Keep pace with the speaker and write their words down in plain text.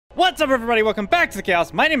What's up, everybody? Welcome back to the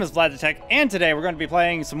Chaos. My name is Vlad, the-tek, and today we're going to be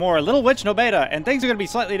playing some more Little Witch Nobeta, and things are going to be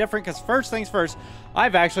slightly different because first things first,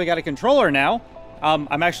 I've actually got a controller now.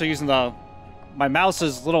 I'm actually using my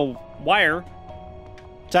mouse's little wire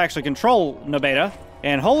to actually control Nobeta,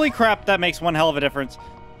 and holy crap, that makes one hell of a difference.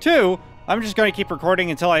 Two, I'm just going to keep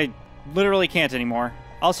recording until I literally can't anymore.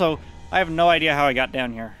 Also, I have no idea how I got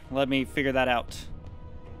down here. Let me figure that out.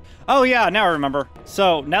 Oh yeah, now I remember.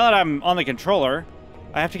 So, now that I'm on the controller,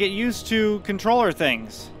 I have to get used to controller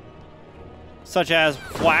things. Such as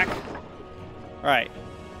whack. Alright.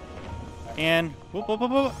 And whoop, whoop,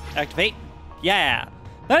 whoop, whoop. Activate. Yeah.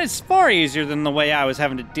 That is far easier than the way I was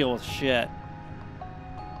having to deal with shit.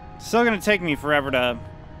 Still gonna take me forever to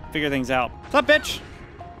figure things out. What's up, bitch?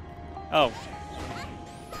 Oh.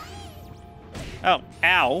 Oh,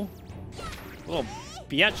 ow. Little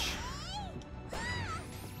bitch.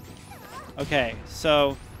 Okay,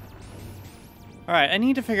 so alright, I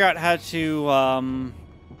need to figure out how to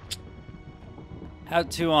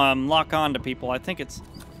lock on to people. I think it's...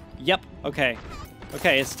 Yep, okay.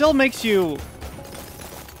 Okay, it still makes you...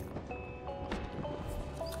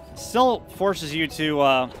 Still forces you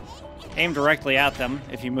to aim directly at them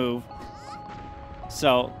if you move.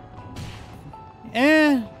 So...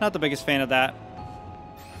 not the biggest fan of that.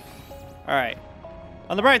 Alright.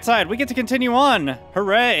 On the bright side, we get to continue on!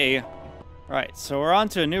 Hooray! Alright, so we're on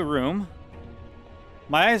to a new room.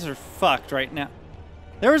 My eyes are fucked right now.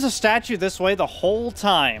 There was a statue this way the whole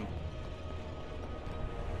time.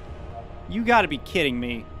 You gotta be kidding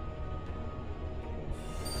me.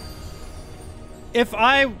 If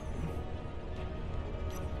I...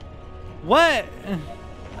 What?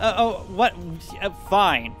 What?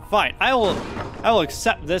 Fine, fine. I will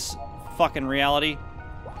accept this fucking reality.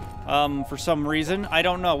 For some reason. I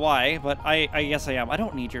don't know why, but I guess I am. I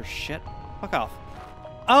don't need your shit. Fuck off.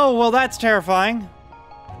 Oh, well, that's terrifying.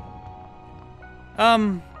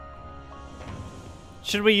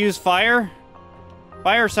 Should we use fire?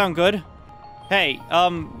 Fire sound good. Hey,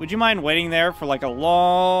 would you mind waiting there for like a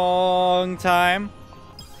long time?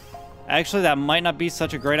 Actually, that might not be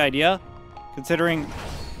such a great idea, considering...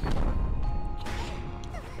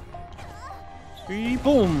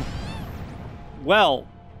 Boom. Well,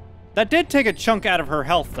 that did take a chunk out of her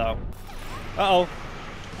health, though. Uh-oh.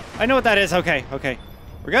 I know what that is. Okay, okay.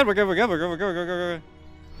 We're good, we're good, we're good, we're good, we're good, we're good, we're good.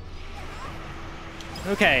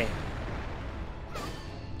 Okay.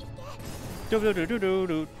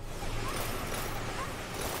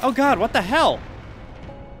 Oh god, what the hell?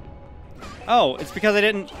 Oh, it's because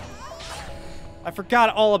I forgot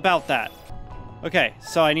all about that. Okay,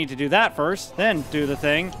 so I need to do that first, then do the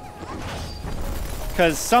thing.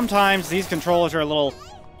 Because sometimes these controllers are a little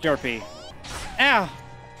derpy. Ow!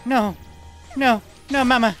 No. No. No,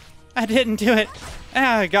 mama. I didn't do it.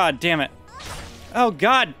 Ah, god damn it. Oh,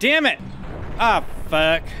 god damn it! Ah,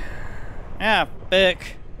 fuck. Ah, fuck.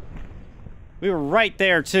 We were right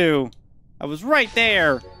there, too. I was right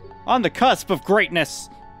there. On the cusp of greatness.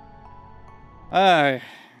 This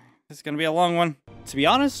is gonna be a long one. To be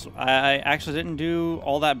honest, I actually didn't do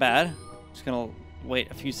all that bad. Just gonna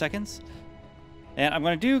wait a few seconds. And I'm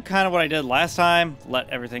gonna do kind of what I did last time. Let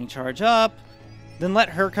everything charge up. Then let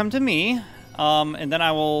her come to me. And then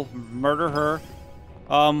I will murder her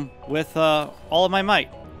with all of my might.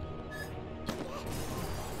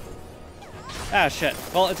 Ah, shit.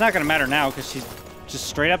 Well, it's not gonna matter now because she's just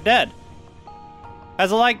straight up dead.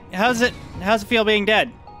 How's it feel being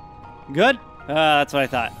dead? Good? That's what I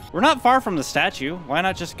thought. We're not far from the statue. Why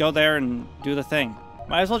not just go there and do the thing?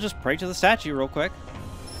 Might as well just pray to the statue real quick.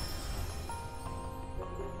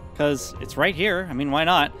 Because it's right here. I mean, why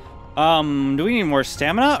not? Do we need more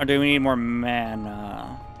stamina or do we need more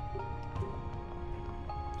mana?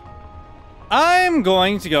 I'm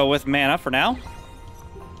going to go with mana for now.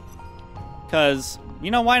 Because, you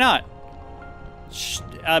know, why not?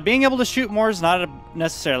 Being able to shoot more is not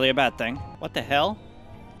necessarily a bad thing. What the hell?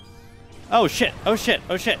 Oh shit, oh shit,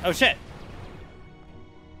 oh shit, oh shit.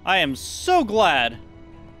 I am so glad.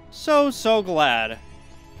 So glad.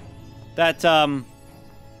 That,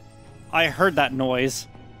 I heard that noise.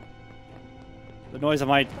 The noise of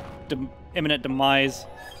my imminent demise.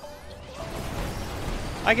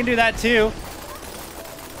 I can do that too.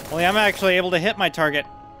 Only I'm actually able to hit my target.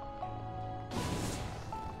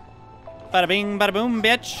 Bada bing, bada boom,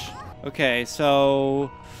 bitch. Okay, so...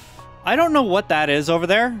 I don't know what that is over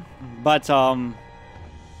there, but,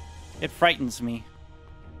 it frightens me.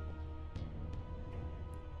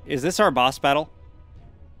 Is this our boss battle?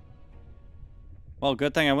 Well,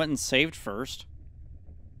 good thing I went and saved first.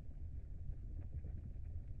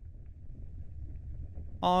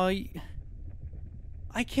 I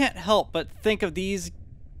can't help but think of these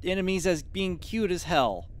enemies as being cute as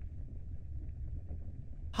hell.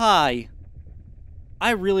 Hi.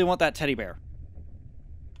 I really want that teddy bear.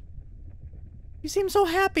 You seem so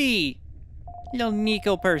happy. Little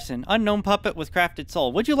Nico person. Unknown puppet with crafted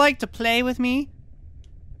soul. Would you like to play with me?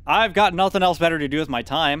 I've got nothing else better to do with my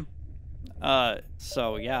time.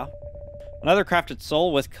 So yeah. Another crafted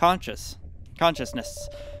soul with consciousness.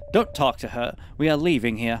 Don't talk to her. We are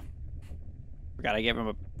leaving here. Forgot I gave him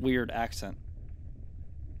a weird accent.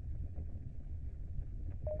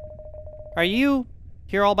 Are you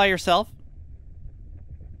here all by yourself?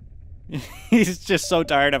 He's just so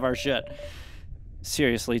tired of our shit.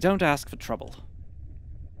 Seriously, don't ask for trouble.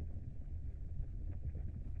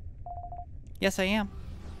 Yes, I am.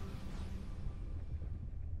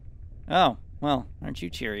 Oh, well, aren't you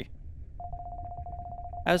cheery?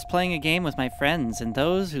 I was playing a game with my friends, and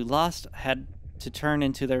those who lost had to turn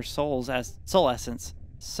into their souls as soul essence.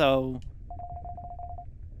 So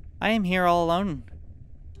I am here all alone.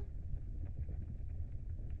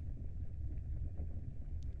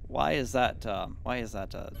 Why is that,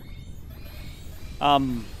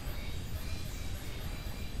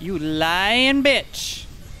 you lying bitch.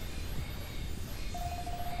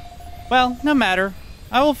 Well, no matter.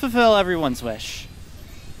 I will fulfill everyone's wish.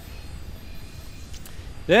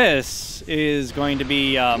 This is going to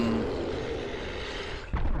be, I'm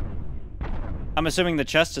assuming the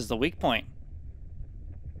chest is the weak point.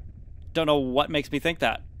 Don't know what makes me think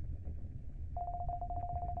that.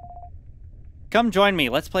 Come join me.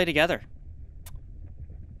 Let's play together.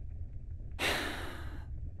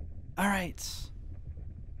 All right.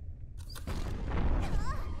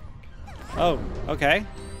 Oh, okay.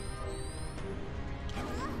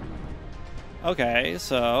 Okay,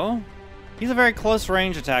 so he's a very close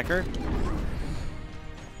range attacker.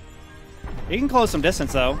 He can close some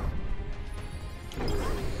distance though.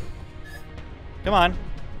 Come on.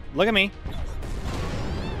 Look at me.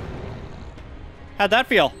 How'd that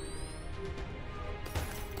feel?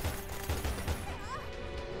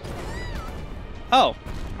 Oh,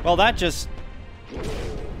 well that just...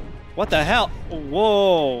 What the hell?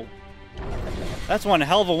 Whoa. That's one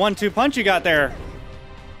hell of a 1-2 punch you got there.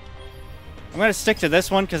 I'm gonna stick to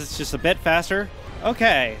this one because it's just a bit faster.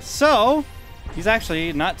 Okay, so he's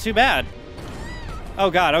actually not too bad.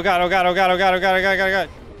 Oh god, oh god, oh god, oh god, oh god, oh god, oh god, oh god, oh god.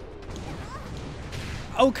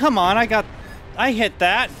 Oh, come on, I hit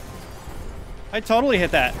that. I totally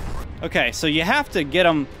hit that. Okay, so you have to get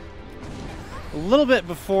him a little bit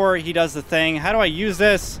before he does the thing. How do I use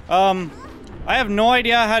this? I have no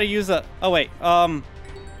idea how to use the... Oh, wait.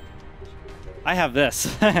 I have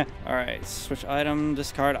this. Alright, switch item,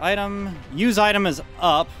 discard item. Use item is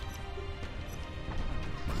up.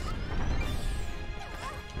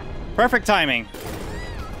 Perfect timing.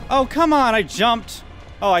 Oh, come on, I jumped.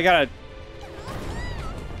 Oh, I gotta...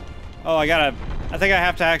 I think I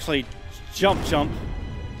have to actually jump.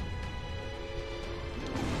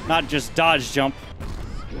 Not just dodge jump.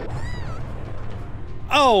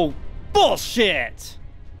 Oh, bullshit!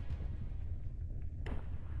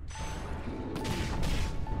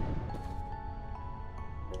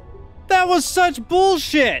 That was such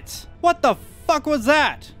bullshit! What the fuck was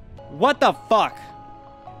that? What the fuck?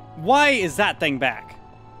 Why is that thing back?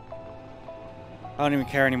 I don't even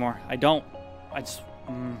care anymore. I don't. I just...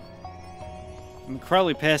 I'm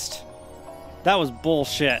incredibly pissed. That was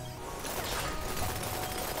bullshit.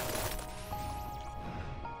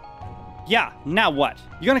 Yeah, now what?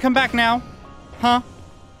 You gonna come back now? Huh?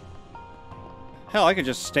 Hell, I could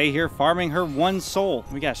just stay here farming her one soul.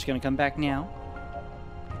 We got, she's gonna come back now?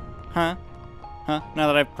 Huh? Huh? Now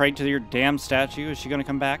that I've prayed to your damn statue, is she gonna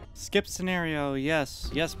come back? Skip scenario, yes.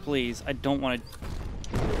 Yes, please. I don't want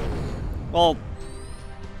to... Well,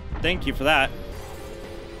 thank you for that.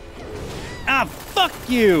 Ah, fuck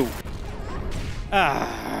you!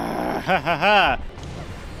 Ah, ha ha ha.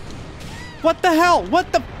 What the hell?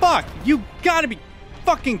 What the fuck? You gotta be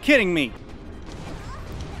fucking kidding me.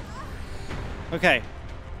 Okay.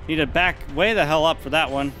 Need to back way the hell up for that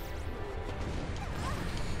one.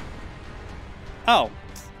 Oh.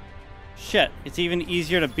 Shit. It's even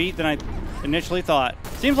easier to beat than I initially thought.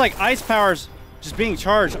 Seems like ice power's just being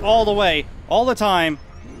charged all the way, all the time.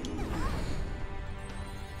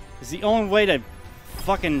 Is the only way to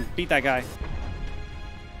fucking beat that guy.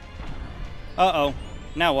 Uh-oh.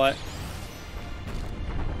 Now what?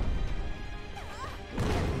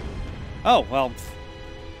 Oh, well.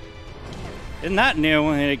 Isn't that new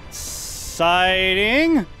and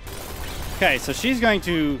exciting? Okay, so she's going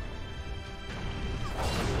to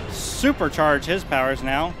supercharge his powers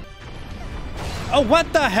now. Oh,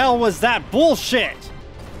 what the hell was that bullshit?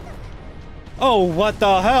 Oh, what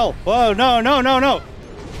the hell? Whoa, no, no, no, no.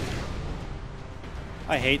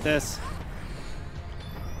 I hate this.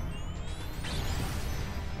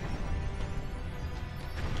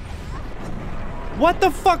 What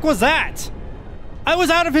the fuck was that? I was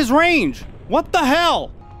out of his range. What the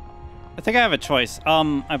hell? I think I have a choice.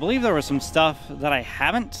 I believe there was some stuff that I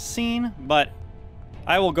haven't seen, but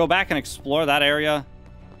I will go back and explore that area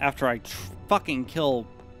after I fucking kill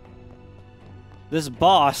this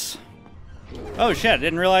boss. Oh shit, I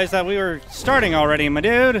didn't realize that we were starting already, my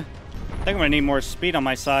dude. I think I'm gonna need more speed on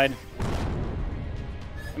my side.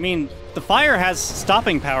 I mean, the fire has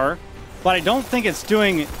stopping power, but I don't think it's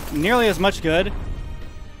doing nearly as much good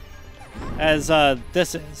as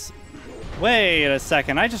this is. Wait a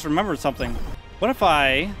second, I just remembered something. What if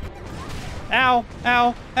I... Ow,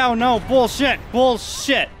 ow, ow, no, bullshit,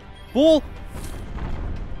 bullshit, bull...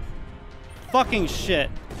 fucking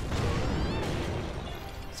shit.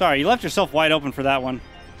 Sorry, you left yourself wide open for that one.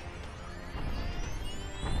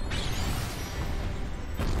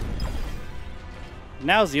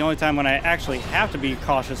 Now's the only time when I actually have to be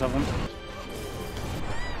cautious of him.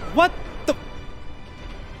 What the...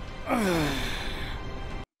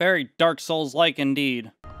 Very Dark Souls-like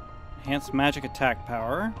indeed. Enhanced magic attack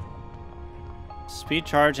power. Speed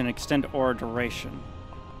charge and extend aura duration.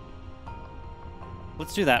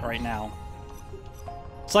 Let's do that right now.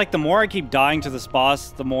 It's like the more I keep dying to this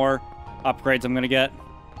boss, the more upgrades I'm gonna get.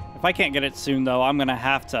 If I can't get it soon though, I'm gonna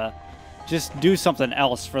have to just do something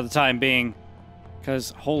else for the time being.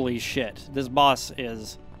 Because holy shit, this boss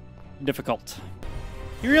is difficult.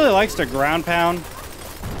 He really likes to ground pound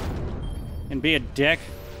and be a dick.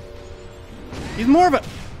 He's more of a...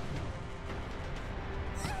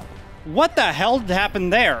 What the hell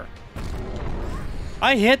happened there?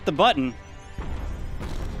 I hit the button.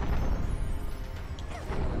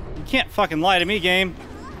 You can't fucking lie to me, game.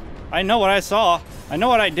 I know what I saw. I know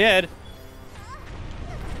what I did.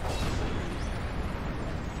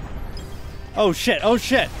 Oh shit, oh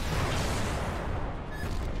shit.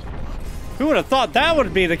 Who would have thought that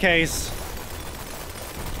would be the case?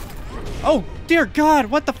 Oh, dear God,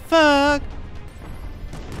 what the fuck?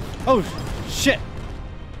 Oh, shit.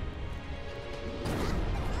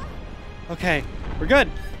 Okay, we're good.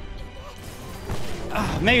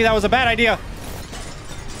 Maybe that was a bad idea.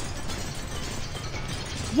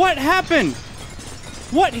 What happened?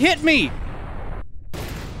 What hit me?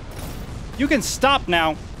 You can stop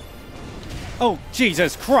now. Oh,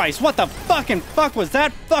 Jesus Christ. What the fucking fuck was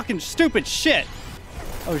that fucking stupid shit?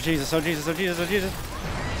 Oh, Jesus. Oh, Jesus. Oh, Jesus. Oh, Jesus.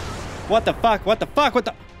 What the fuck? What the fuck? What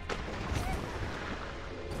the...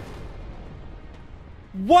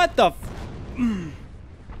 What the...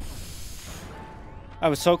 I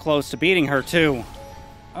was so close to beating her, too.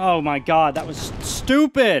 Oh, my God. That was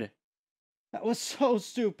stupid. That was so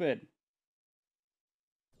stupid.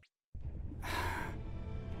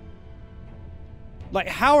 Like,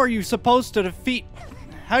 how are you supposed to defeat...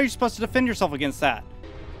 How are you supposed to defend yourself against that?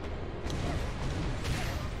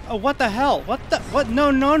 Oh, what the hell? What the... What? No,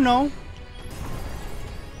 no, no.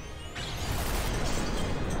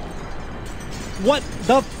 What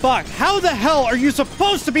the fuck? How the hell are you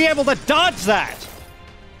supposed to be able to dodge that?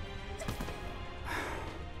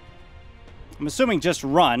 I'm assuming just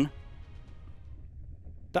run.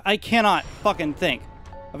 I cannot fucking think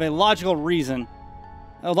of a logical reason...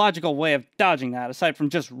 A logical way of dodging that, aside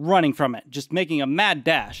from just running from it, just making a mad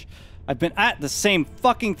dash. I've been at the same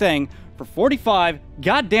fucking thing for 45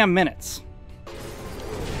 goddamn minutes.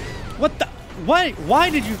 What the... Why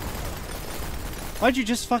did you... Why'd you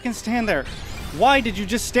just fucking stand there? Why did you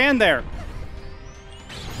just stand there?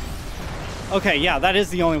 Okay, yeah, that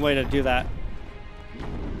is the only way to do that.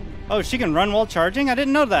 Oh, she can run while charging? I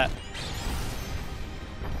didn't know that.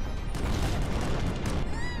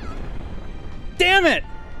 Damn it!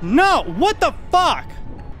 No! What the fuck?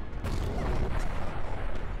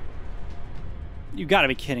 You gotta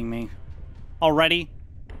be kidding me. Already?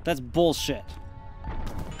 That's bullshit.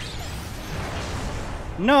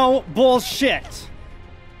 No bullshit!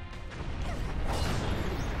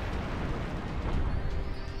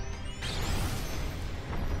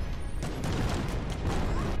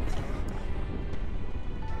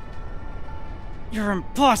 You're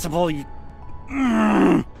impossible, you...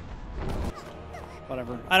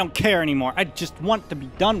 Whatever. I don't care anymore. I just want to be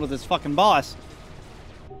done with this fucking boss.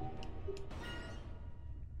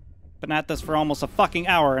 Been at this for almost a fucking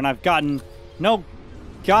hour, and I've gotten no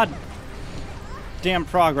goddamn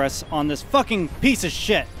progress on this fucking piece of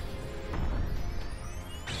shit.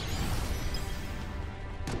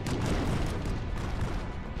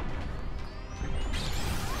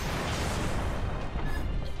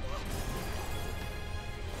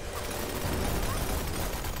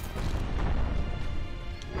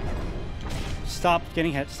 Stop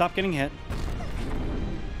getting hit. Stop getting hit.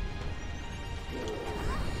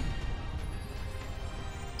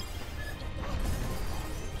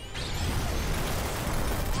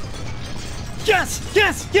 Yes!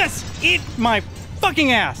 Yes! Yes! Eat my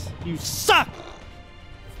fucking ass! You suck!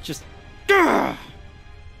 Just... Ugh.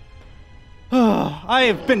 I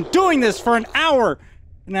have been doing this for an hour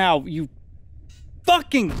now, you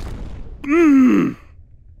fucking...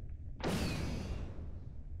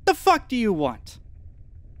 The fuck do you want?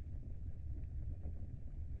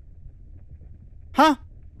 Huh?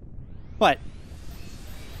 What?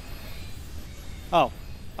 Oh.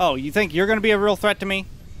 Oh, you think you're gonna be a real threat to me?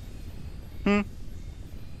 Do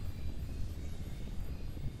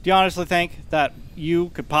you honestly think that you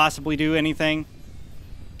could possibly do anything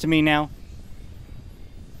to me now?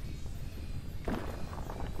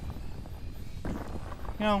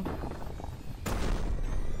 You know...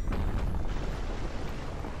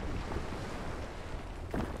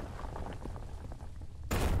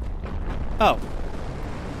 Oh.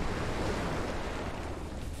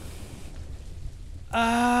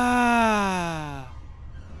 Ah.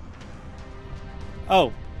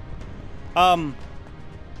 Oh.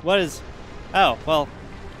 What is... Oh, well,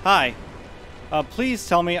 hi. Please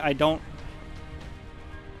tell me I don't...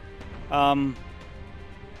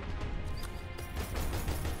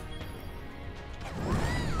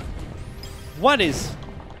 What is...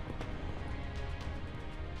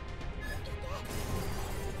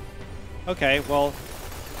 Okay, well...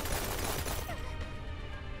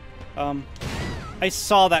 I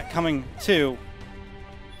saw that coming, too.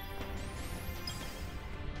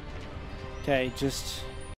 Okay, just...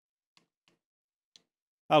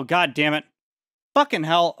 Oh, god damn it. Fucking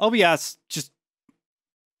hell, OBS just...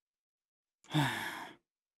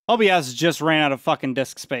 OBS just ran out of fucking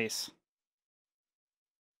disk space.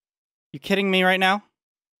 You kidding me right now?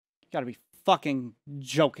 You gotta be fucking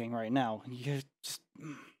joking right now. You're just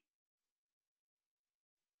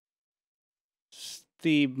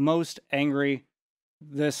the most angry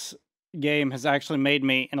this game has actually made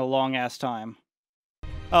me in a long-ass time.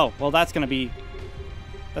 Oh, well that's gonna be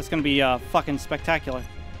fucking spectacular.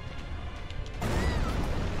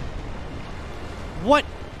 What?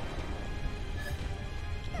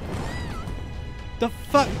 The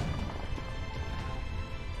fuck?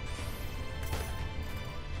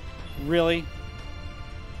 Really?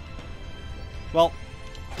 Well...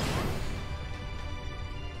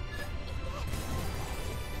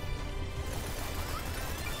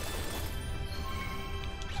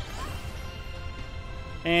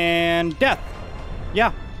 And death.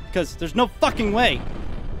 Yeah, because there's no fucking way.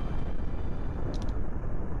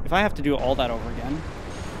 If I have to do all that over again,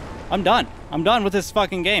 I'm done. I'm done with this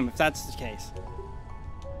fucking game, if that's the case.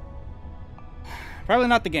 Probably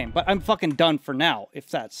not the game, but I'm fucking done for now, if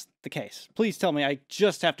that's the case. Please tell me I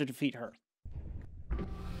just have to defeat her.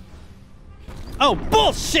 Oh,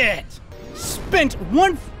 bullshit! Spent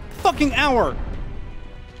 1 fucking hour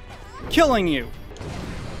killing you.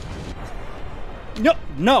 No,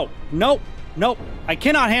 no, no, no. I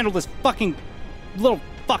cannot handle this fucking little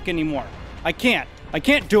fuck anymore. I can't. I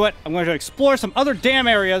can't do it. I'm going to explore some other damn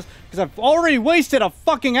areas because I've already wasted a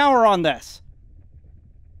fucking hour on this.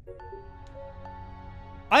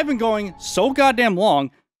 I've been going so goddamn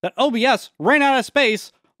long that OBS ran out of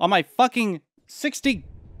space on my fucking 60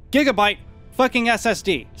 gigabyte fucking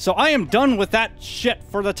SSD. So I am done with that shit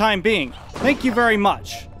for the time being. Thank you very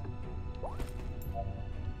much.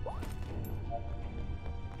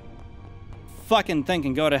 Fucking thing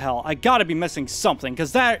can go to hell. I gotta be missing something,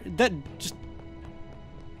 because that just...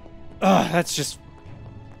 that's just...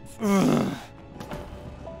 Ugh.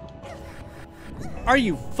 Are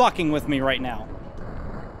you fucking with me right now?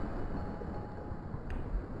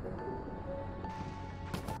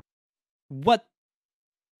 What?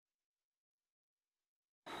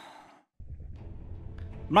 I'm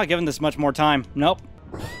not giving this much more time. Nope.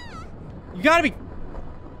 You gotta be...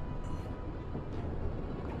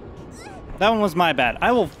 That one was my bad.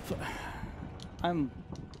 I will...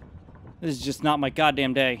 This is just not my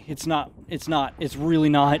goddamn day. It's not. It's not. It's really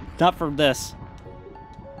not. Not for this.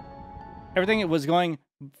 Everything was going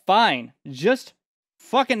fine. Just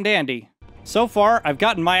fucking dandy. So far, I've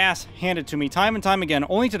gotten my ass handed to me time and time again,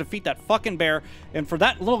 only to defeat that fucking bear, and for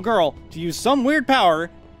that little girl to use some weird power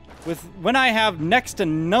with when I have next to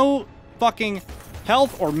no fucking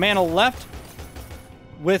health or mana left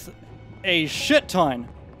with a shit ton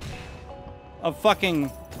of fucking...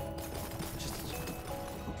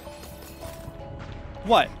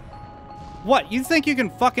 What? What? You think you can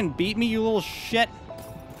fucking beat me, you little shit?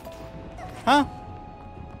 Huh?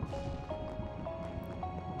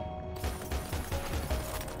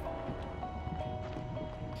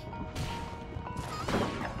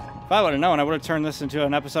 If I would have known, I would have turned this into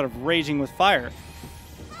an episode of Raging with Fire.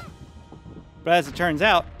 But as it turns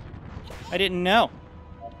out, I didn't know.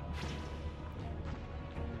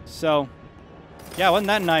 So, yeah, wasn't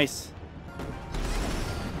that nice?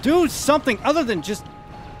 Do something other than just...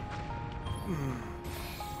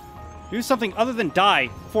 Do something other than die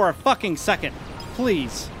for a fucking second.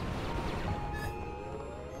 Please.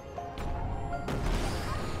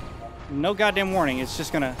 No goddamn warning. It's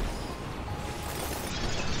just gonna...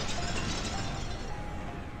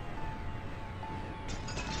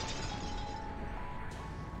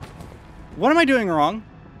 What am I doing wrong?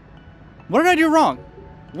 What did I do wrong?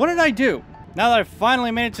 What did I do? Now that I've finally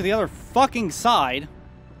made it to the other fucking side,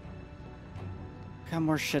 got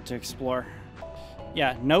more shit to explore.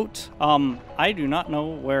 Yeah, note, I do not know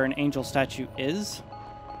where an angel statue is,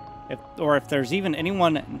 or if there's even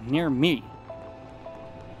anyone near me.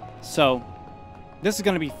 So, this is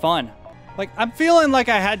gonna be fun. Like, I'm feeling like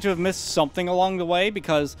I had to have missed something along the way,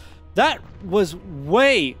 because that was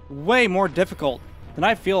way, way more difficult than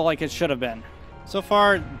I feel like it should have been. So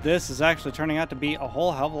far, this is actually turning out to be a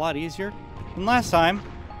whole hell of a lot easier than last time,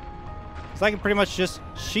 because I can pretty much just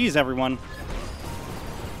sheeze everyone.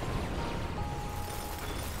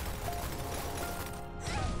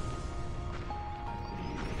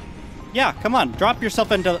 Yeah, come on, drop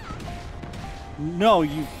yourself into... No,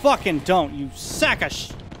 you fucking don't, you sack of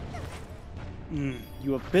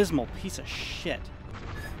you abysmal piece of shit.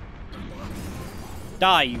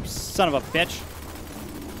 Die, you son of a bitch.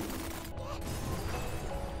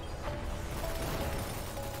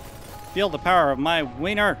 Feel the power of my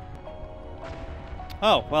wiener.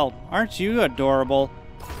 Oh, well, aren't you adorable?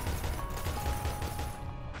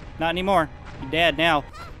 Not anymore. You're dead now.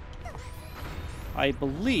 I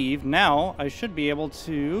believe now I should be able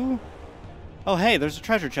to... Oh, hey, there's a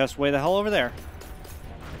treasure chest way the hell over there.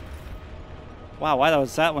 Wow, why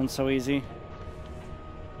was that one so easy?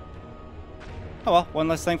 Oh, well, one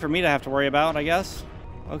less thing for me to have to worry about, I guess.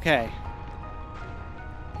 Okay.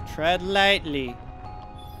 Tread lightly.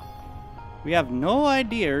 We have no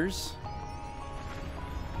ideas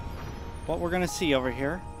what we're gonna see over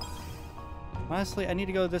here. Honestly, I need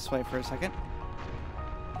to go this way for a second.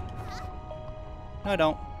 No, I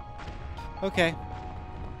don't. Okay.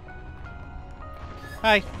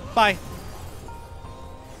 Hi. Bye.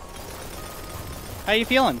 How you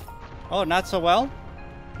feeling? Oh, not so well?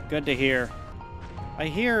 Good to hear. I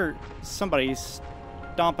hear somebody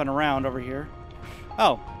stomping around over here.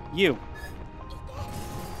 Oh, you.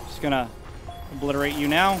 Just gonna obliterate you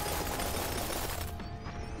now.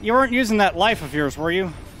 You weren't using that life of yours, were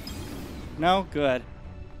you? No? Good.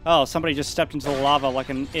 Oh, somebody just stepped into the lava like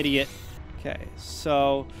an idiot. Okay,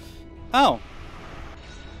 so... Oh.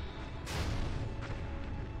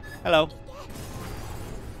 Hello.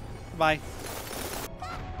 Bye.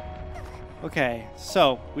 Okay,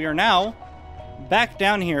 so we are now back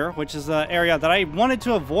down here, which is the area that I wanted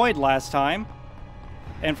to avoid last time.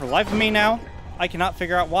 And for the life of me now, I cannot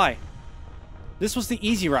figure out why. This was the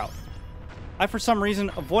easy route. I, for some reason,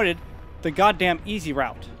 avoided the goddamn easy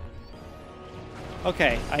route.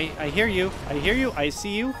 Okay, I hear you. I hear you. I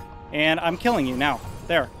see you. And I'm killing you now.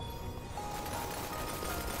 There.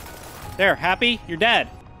 There, happy? You're dead.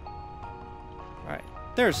 Alright,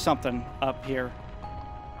 there's something up here.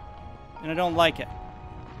 And I don't like it.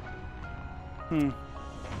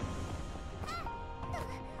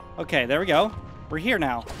 Okay, there we go. We're here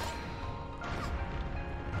now.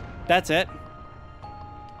 That's it.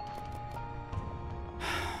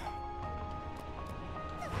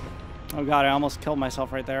 Oh god, I almost killed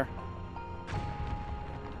myself right there.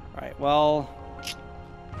 Alright, well...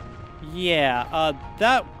 Yeah,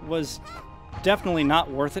 that was definitely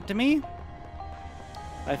not worth it to me.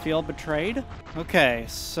 I feel betrayed. Okay,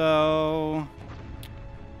 so...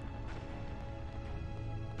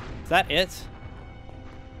 Is that it?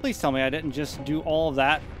 Please tell me I didn't just do all of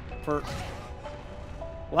that for...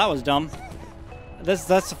 Well, that was dumb. That's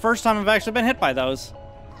the first time I've actually been hit by those.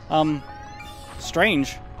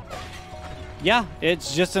 Strange. Yeah,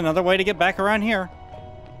 it's just another way to get back around here.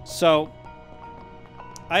 So,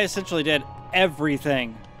 I essentially did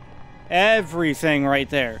everything. Everything right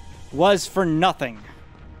there was for nothing.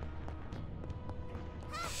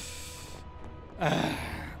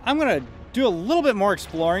 I'm gonna do a little bit more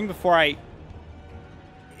exploring before I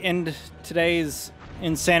end today's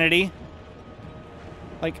insanity.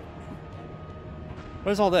 Like,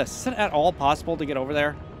 what is all this? Is it at all possible to get over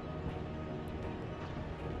there?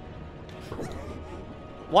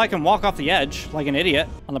 Well, I can walk off the edge like an idiot.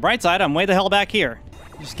 On the bright side, I'm way the hell back here.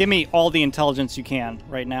 Just give me all the intelligence you can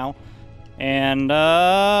right now. And,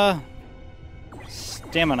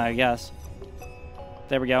 stamina, I guess.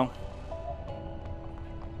 There we go.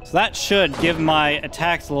 So that should give my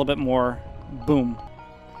attacks a little bit more boom.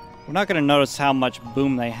 We're not going to notice how much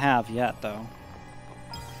boom they have yet, though.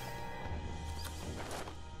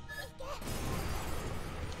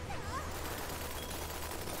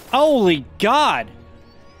 Holy God!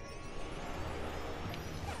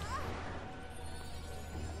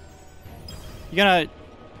 You gonna...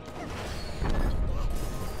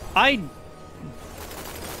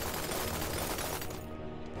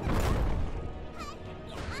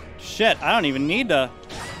 Shit, I don't even need to...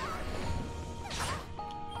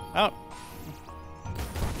 Oh.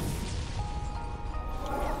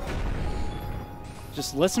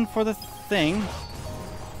 Just listen for the thing.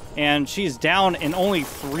 And she's down in only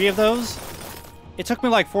 3 of those. It took me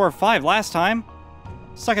like 4 or 5 last time.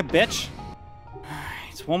 Suck it, bitch.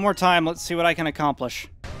 Alright, one more time. Let's see what I can accomplish.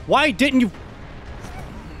 Why didn't you...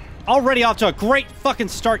 Already off to a great fucking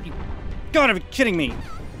start. You gotta be kidding me.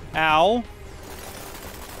 Ow.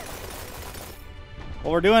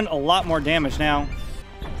 Well, we're doing a lot more damage now.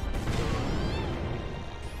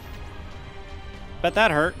 Bet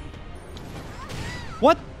that hurt.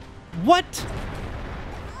 What? What?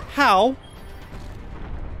 How?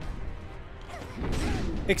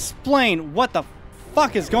 Explain what the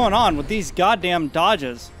fuck is going on with these goddamn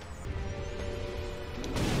dodges.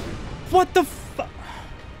 What the fuck?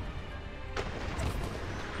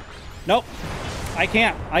 Nope. I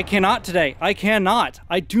can't. I cannot today. I cannot.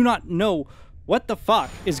 I do not know what the fuck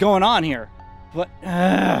is going on here. But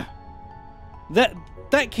that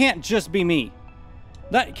can't just be me.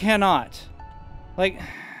 That cannot. Like,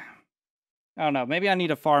 I don't know. Maybe I need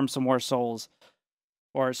to farm some more souls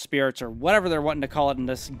or spirits or whatever they're wanting to call it in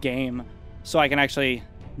this game so I can actually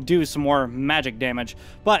do some more magic damage.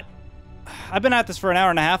 But I've been at this for an hour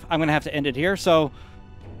and a half. I'm going to have to end it here. So,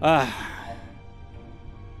 if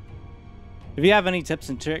you have any tips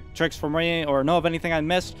and tricks for me or know of anything I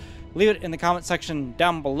missed, leave it in the comment section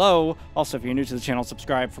down below. Also, if you're new to the channel,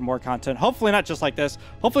 subscribe for more content. Hopefully not just like this.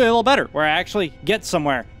 Hopefully a little better, where I actually get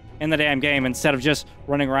somewhere in the damn game instead of just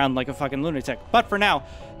running around like a fucking lunatic. But for now,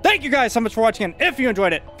 thank you guys so much for watching, and if you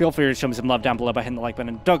enjoyed it, feel free to show me some love down below by hitting the like button.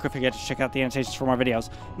 And don't forget to check out the annotations for more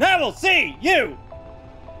videos. And I will see you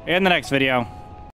in the next video.